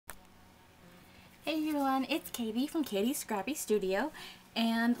Hey everyone, it's Katie from Katie's Scrappy Studio,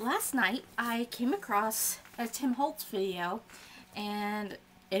 and last night I came across a Tim Holtz video and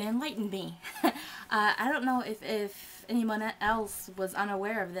it enlightened me. I don't know if anyone else was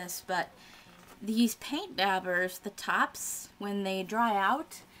unaware of this, but these paint dabbers, the tops, when they dry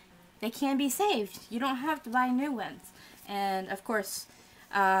out, they can be saved. You don't have to buy new ones. And of course,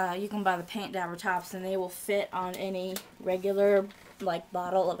 you can buy the paint dabber tops and they will fit on any regular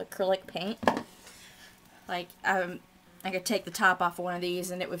bottle of acrylic paint. I could take the top off of one of these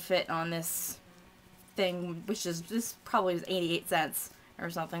and it would fit on this thing, which is, this probably is 88 cents or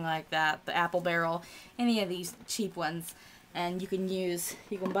something like that. The Apple Barrel, any of these cheap ones. And you can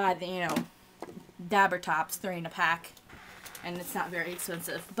buy the, dabber tops, 3 in a pack, and it's not very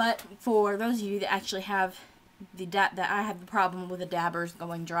expensive. But for those of you that actually have that I have the problem with the dabbers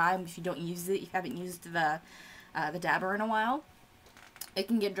going dry, if you don't use it, you haven't used the dabber in a while, it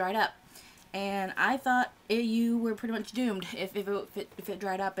can get dried up. And I thought you were pretty much doomed if it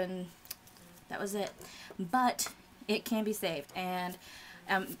dried up and that was it. But it can be saved. And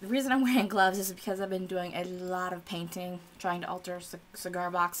the reason I'm wearing gloves is because I've been doing a lot of painting, trying to alter cigar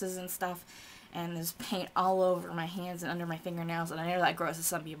boxes and stuff. And there's paint all over my hands and under my fingernails. And I know that grosses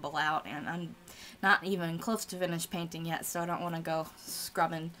some people out. And I'm not even close to finished painting yet, so I don't want to go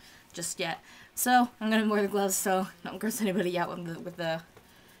scrubbing just yet. So I'm going to wear the gloves so I don't gross anybody out with the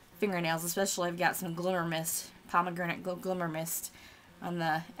fingernails, especially I've got some glimmer mist, pomegranate glimmer mist on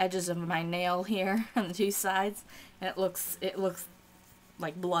the edges of my nail here on the 2 sides, and it looks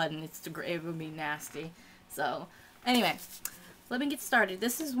like blood, and it would be nasty. So anyway, let me get started.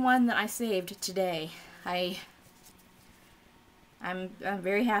 This is one that I saved today. I'm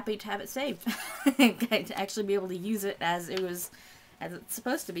very happy to have it saved to actually be able to use it as it's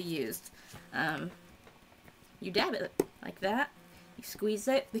supposed to be used. You dab it like that. You squeeze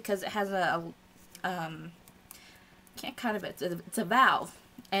it because it has it's a valve,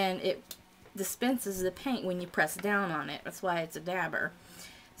 and it dispenses the paint when you press down on it. That's why it's a dabber.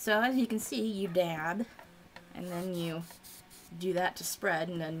 So as you can see, you dab, and then you do that to spread,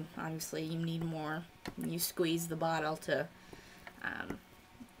 and then obviously you need more. You squeeze the bottle to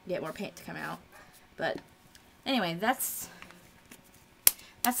get more paint to come out. But anyway, that's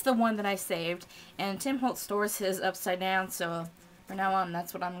the one that I saved, and Tim Holtz stores his upside down, so from now on,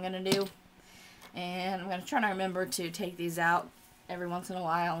 that's what I'm going to do. And I'm going to try to remember to take these out every once in a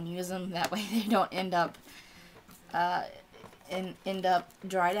while and use them. That way they don't end up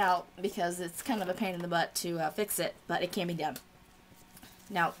dried out, because it's kind of a pain in the butt to fix it, but it can be done.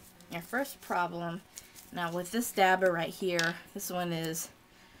 Now, your first problem, now with this dabber right here, this one is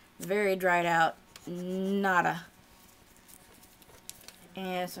very dried out, nada.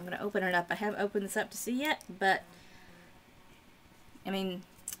 And so I'm going to open it up. I haven't opened this up to see yet, but I mean,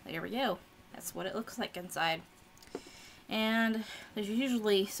 there we go. That's what it looks like inside. And there's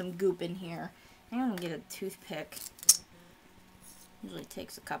usually some goop in here. I'm going to get a toothpick. Usually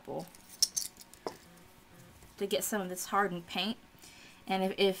takes a couple to get some of this hardened paint.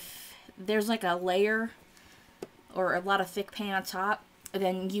 And if there's like a layer or a lot of thick paint on top,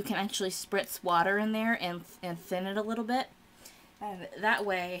 then you can actually spritz water in there and thin it a little bit. And that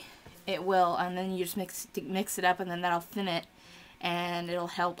way it will, and then you just mix it up, and then that'll thin it, and it'll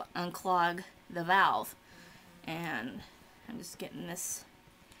help unclog the valve. And I'm just getting this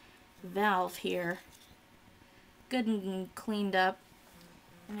valve here good and cleaned up,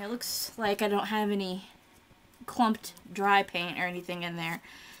 and it looks like I don't have any clumped dry paint or anything in there.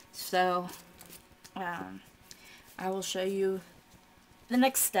 So I will show you the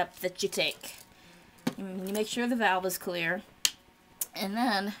next step that you take. You make sure the valve is clear, and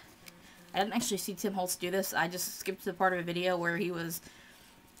then I didn't actually see Tim Holtz do this. I just skipped the part of a video where he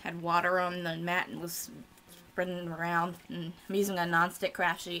had water on the mat and was spreading it around. And I'm using a non-stick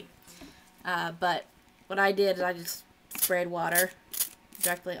craft sheet. But what I did is I just sprayed water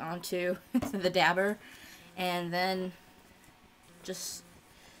directly onto the dabber, and then just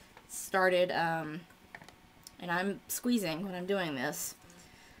started, and I'm squeezing when I'm doing this.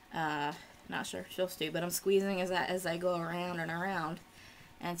 Not sure if you're supposed to, but I'm squeezing as I go around and around.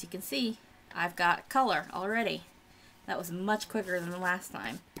 And as you can see, I've got color already. That was much quicker than the last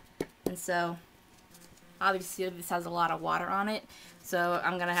time. And so, obviously this has a lot of water on it, so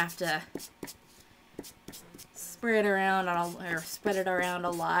I'm going to have to spread it around a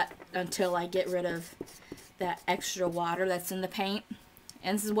lot until I get rid of that extra water that's in the paint.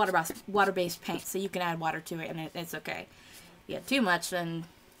 And this is water-based paint, so you can add water to it and it's okay. If you add too much, then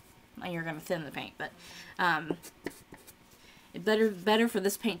you're going to thin the paint. But better for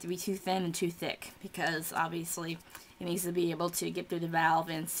this paint to be too thin and too thick, because obviously it needs to be able to get through the valve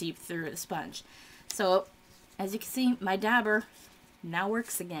and seep through the sponge. So, as you can see, my dabber now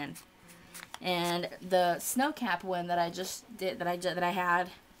works again. And the snow cap one that I just did, that I had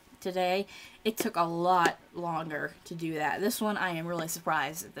today, it took a lot longer to do that. This one, I am really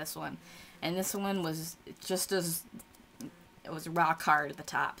surprised at this one. And this one was just as, it was rock hard at the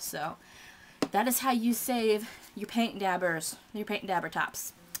top. So, that is how you save your paint dabbers, your paint dabber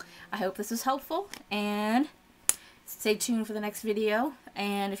tops. I hope this was helpful, and stay tuned for the next video.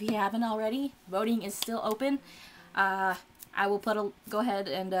 And if you haven't already, voting is still open. I will go ahead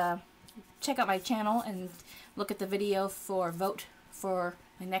and check out my channel and look at the video for vote for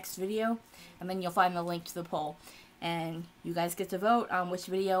the next video, and then you'll find the link to the poll. And you guys get to vote on which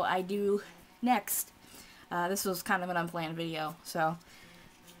video I do next. This was kind of an unplanned video, so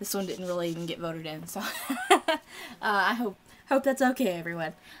this one didn't really even get voted in. So I hope that's okay,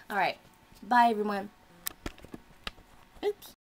 everyone. All right, bye, everyone. Oops.